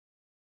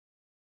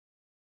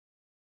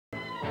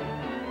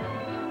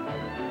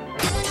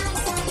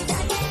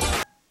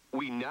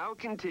We now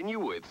continue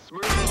with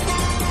Smurf.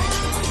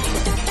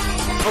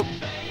 Oh,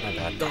 my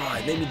bad. Oh,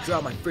 it made me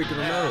drop my freaking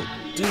remote.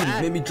 Dude,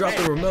 it made me drop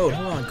the remote.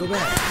 Hold on, go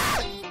back.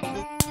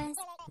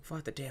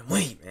 Fuck the damn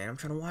wait, man. I'm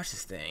trying to watch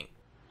this thing.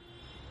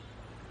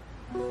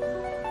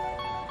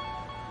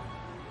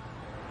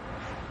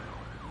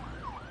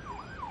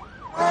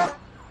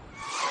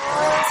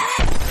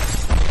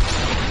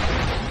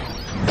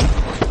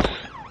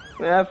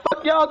 Man,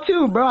 fuck y'all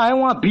too, bro. I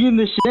didn't want to be in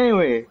this shit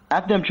anyway.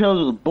 Half them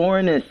trailers was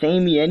boring and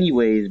samey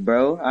anyways,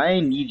 bro. I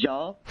ain't need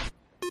y'all.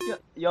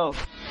 Yo.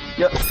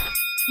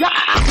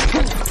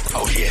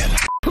 Oh yeah.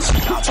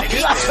 I'll take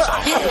his ass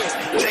off.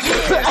 Take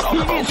his ass off.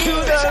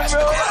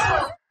 Bro.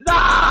 No!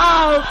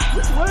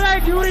 What did I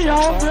do to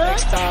y'all, bro? What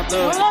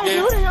did I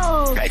do to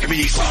y'all? Make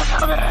me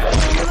some.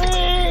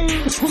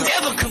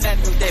 Never come back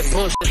with that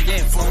bullshit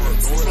again.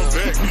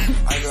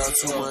 I got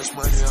too much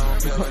money, I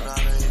don't feel like I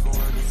ain't going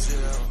to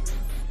jail.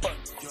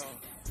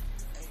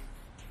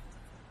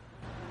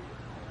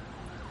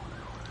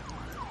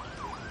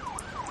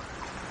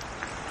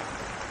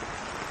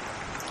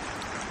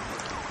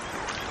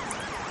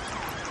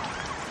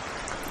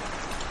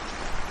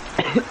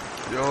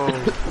 Yo,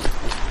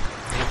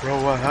 bro,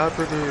 what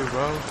happened here,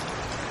 bro?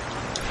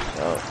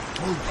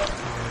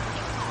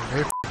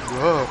 They f***ed you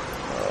up.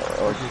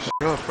 Fuck your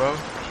shit up, bro.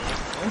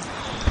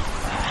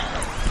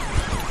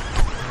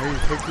 Hey,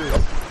 take this.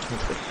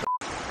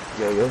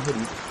 Yo,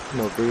 hoodie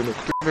smell green.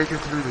 Keep making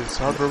through this.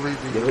 I believe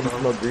in you, Yo, hoodie bro.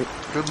 smell green.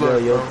 Good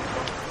luck, Yo.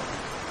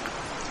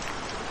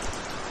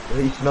 bro.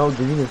 Yo, you smell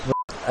green as fuck.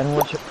 I don't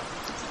want you.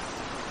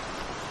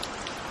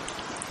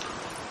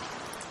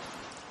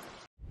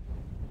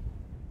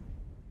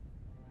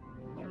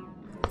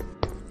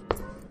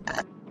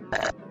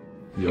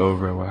 Yo,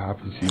 bro, what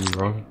happened to you,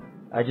 bro?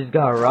 I just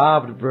got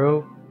robbed,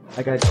 bro.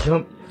 I got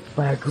jumped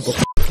by a group of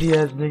ass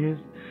niggas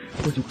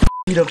who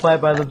beat up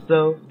fight by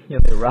themselves. Yo,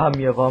 they robbed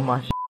me of all my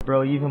shit,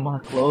 bro. Even my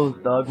clothes,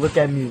 dog. Look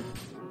at me.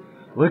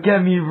 Look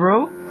at me,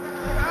 bro.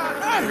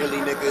 Really,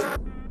 nigga.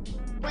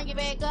 Bring it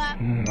back up.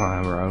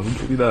 Nah, bro.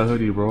 Give me that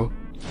hoodie, bro.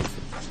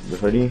 The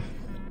hoodie?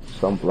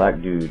 Some black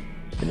dude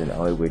in an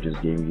alleyway just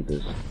gave me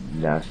this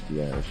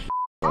nasty ass shit.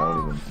 I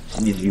don't even.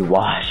 It needs to be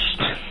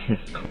washed.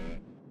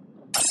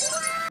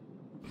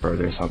 Bro,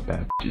 there's some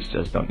bad bitches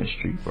just down the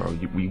street, bro.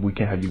 We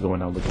can't have you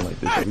going out looking like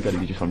this. We gotta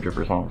get you some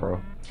drippers on,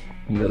 bro.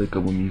 You gotta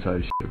come with me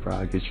type shit, bro.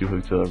 I'll get you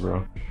hooked up,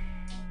 bro.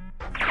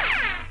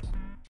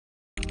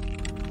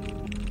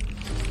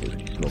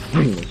 You smell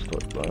green as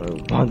fuck, bro.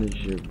 I want this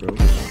shit, bro.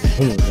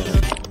 Oh my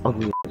god.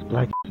 Ugly ass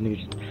black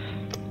niggas.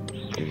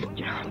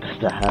 Yeah, that's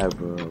the high,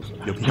 bro.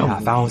 Yo, I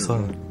found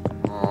some.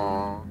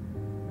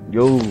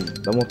 Yo,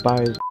 someone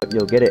fires.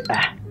 Yo, get it.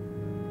 Ah.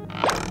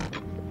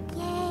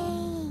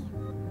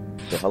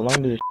 So how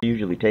long does this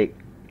usually take?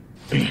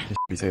 This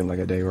be taking like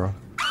a day, bro.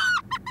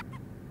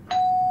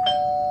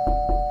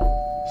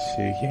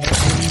 Shit, yeah.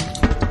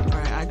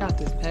 Alright, I got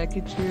this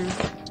package here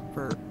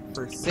for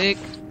sick.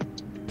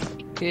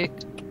 Kick.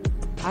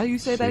 How do you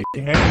say that?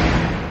 Yeah.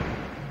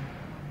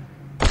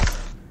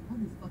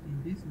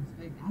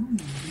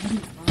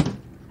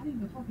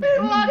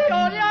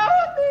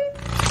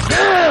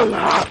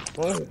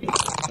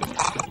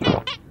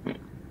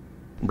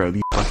 Bro,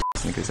 these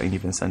niggas ain't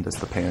even send us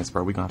the pants,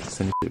 bro. We gonna have to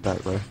send this shit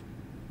back, bro.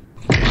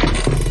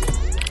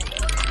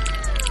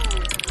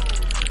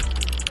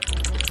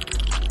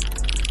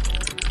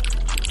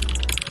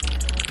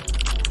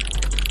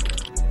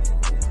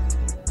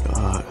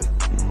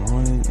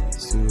 One,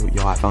 two.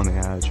 Yo, I found the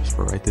address,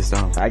 bro. Write this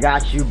down. I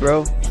got you,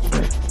 bro.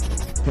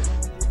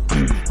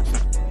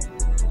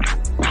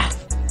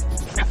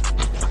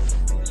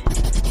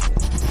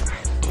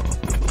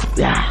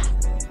 Yeah.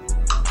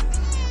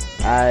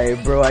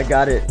 Alright, bro, I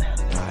got it.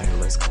 Alright,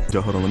 let's go.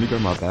 Yo, hold on. Let me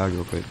grab my bag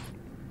real quick.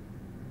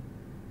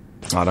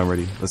 Alright, I'm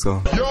ready. Let's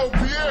go. Yo,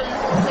 Pierre, you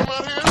wanna come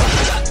out here?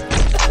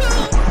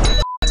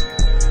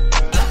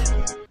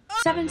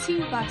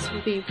 17Bucks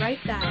will be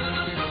right back.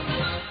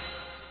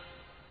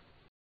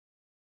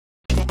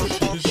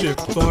 This shit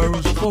fire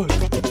as fuck. You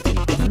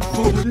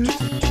fuck with this?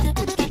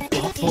 I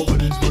fuck with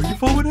this, bro. You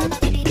fuck with this?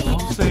 I'm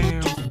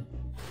saying.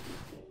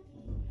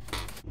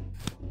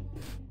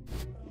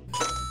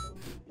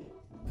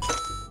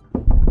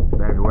 You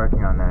better be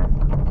working on that.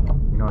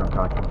 You know what I'm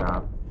talking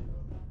about.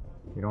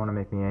 You don't want to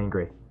make me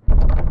angry.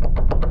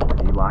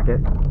 Did you lock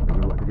it?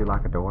 Did you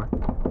lock a door?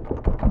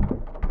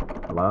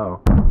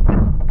 Hello?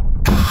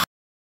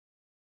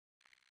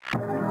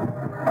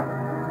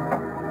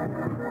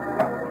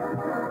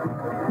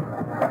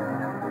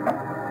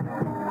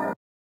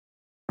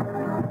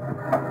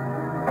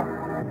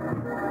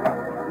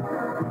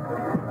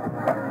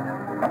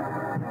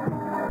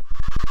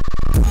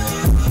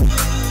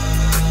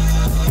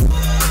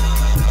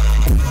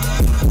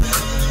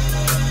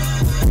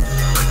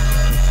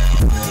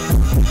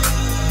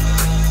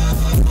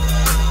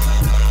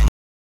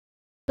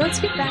 Let's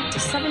get back to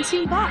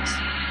 17Bucks.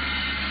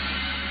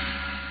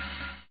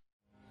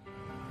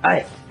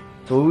 Alright,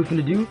 so what we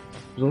finna do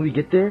is when we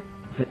get there,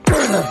 we finna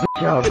turn that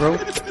bitch out, bro.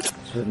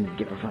 So we can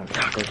get our fucking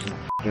tacos and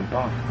fucking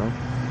bombs, bro.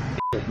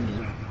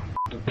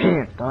 Pants.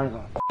 pants, dog.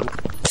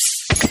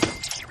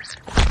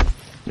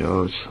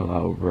 Yo, chill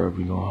out, bro.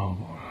 We going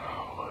home.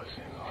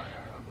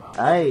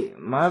 Hey,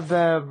 my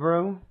bad,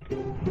 bro.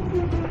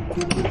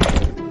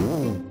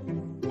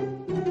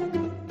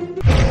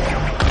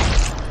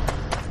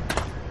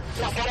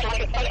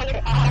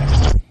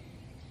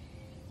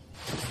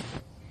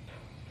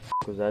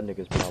 Was that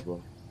nigga's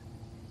problem?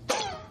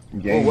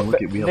 Gang, Oh,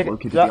 we have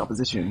located the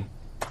opposition.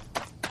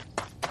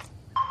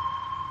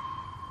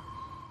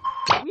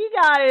 We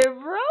got it,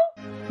 bro.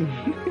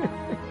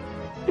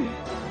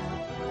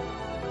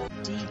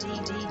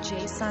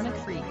 DJ Sonic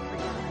Freak.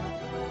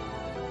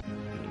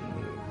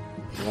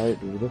 Why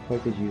the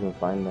fuck did you even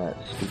find that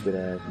stupid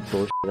ass,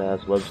 bullshit ass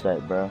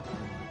website, bro?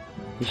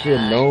 You should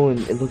have known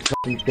it looks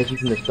fucking sketchy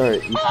from the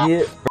start. You see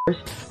it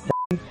first?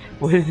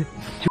 What is it?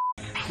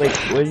 Like,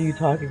 what are you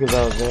talking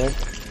about, man?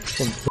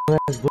 Some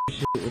dumbass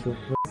bullshit. What the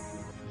fuck?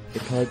 They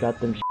probably got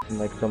them shit in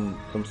like some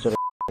sort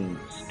of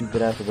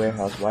stupid ass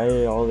warehouse. Why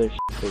are all their shit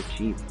so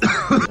cheap?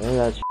 None of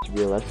that shit's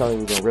real. That's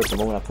probably gonna rip the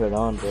moment I put it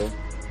on, bro.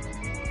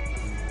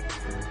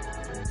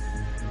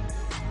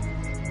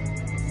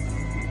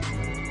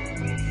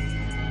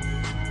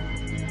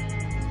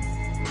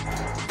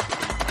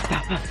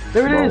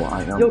 There it is!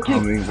 Yo,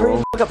 King, hurry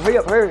the fuck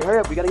up, hurry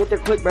up, we gotta get there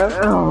quick, bro.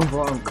 Oh,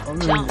 bro, I'm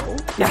coming.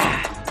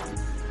 Yeah.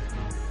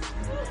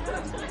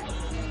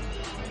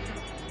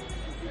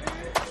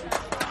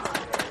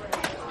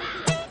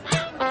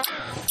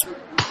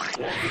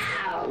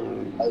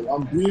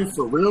 I'm being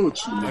for real with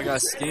you. I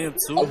got scammed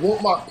too. I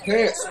want my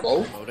pants,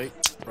 bro.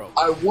 Bro.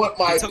 I want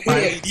my took my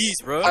pants.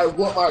 LEDs, bro. I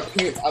want my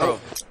pants.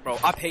 Bro,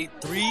 I paid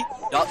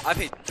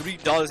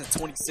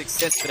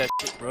 $3.26 for that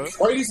shit, bro.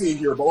 Brady's in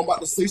here, bro. I'm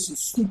about to say some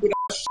stupid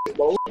ass shit,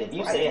 bro. If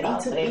you say it, I'll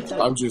say it too.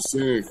 I'm just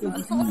saying,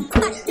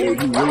 cause if you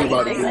really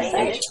about to get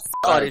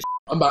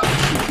I'm about to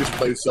shoot this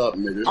place up,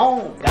 nigga.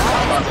 Oh,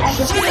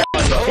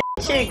 God.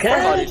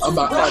 I'm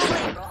about to.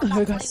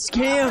 I got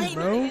scammed,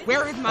 bro.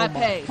 Where is my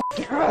pay?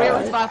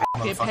 Where is my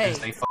fucking pay?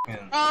 They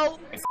fucking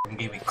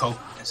gave me Coke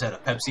instead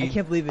of Pepsi. I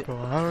can't believe it. Bro,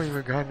 I don't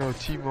even got no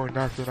Timo,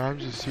 nothing. I'm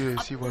just here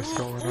to see what's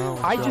going on.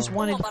 I just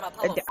wanted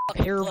a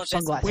pair of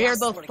sunglasses. Where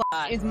the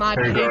fuck is my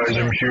pay? Hey guys,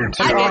 I'm here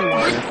too.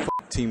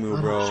 Timu,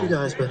 bro. You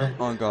guys, man.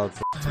 On God.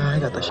 I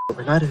got that shit.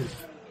 I got it.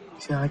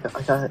 See, I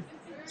got.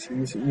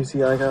 You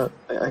see, I got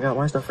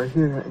my stuff right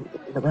here in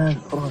the bag.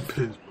 Hold on.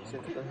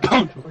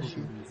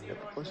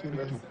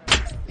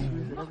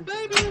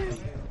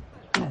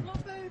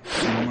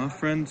 My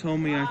friend told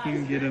me I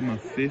can get him a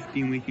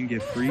 50 and we can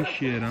get free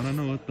shit. I don't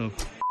know what the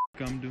fuck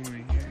I'm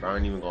doing here. I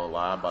ain't even gonna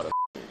lie about a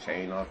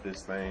chain off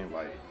this thing.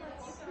 Like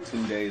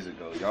 2 days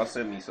ago, y'all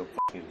sent me some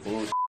fucking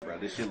bullshit, bro.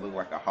 This shit look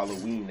like a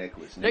Halloween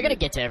necklace. They're gonna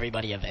get to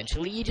everybody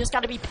eventually. You just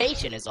gotta be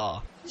patient, is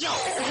all. Yo,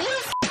 who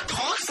the f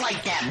talks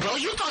like that, bro?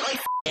 You talk like.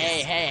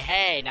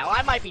 Hey, now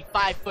I might be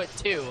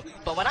 5'2",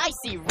 but when I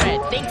see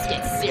red, things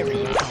get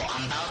serious.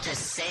 I'm about to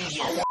send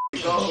you. I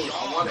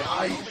want it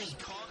ice.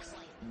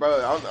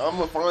 Bro, I'm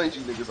gonna find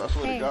you niggas. I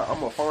swear to God, I'm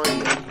gonna find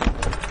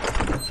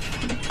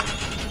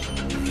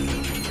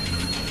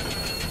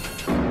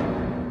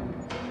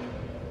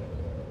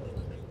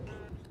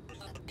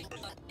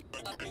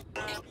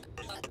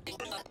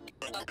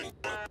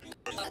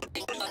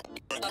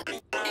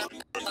you.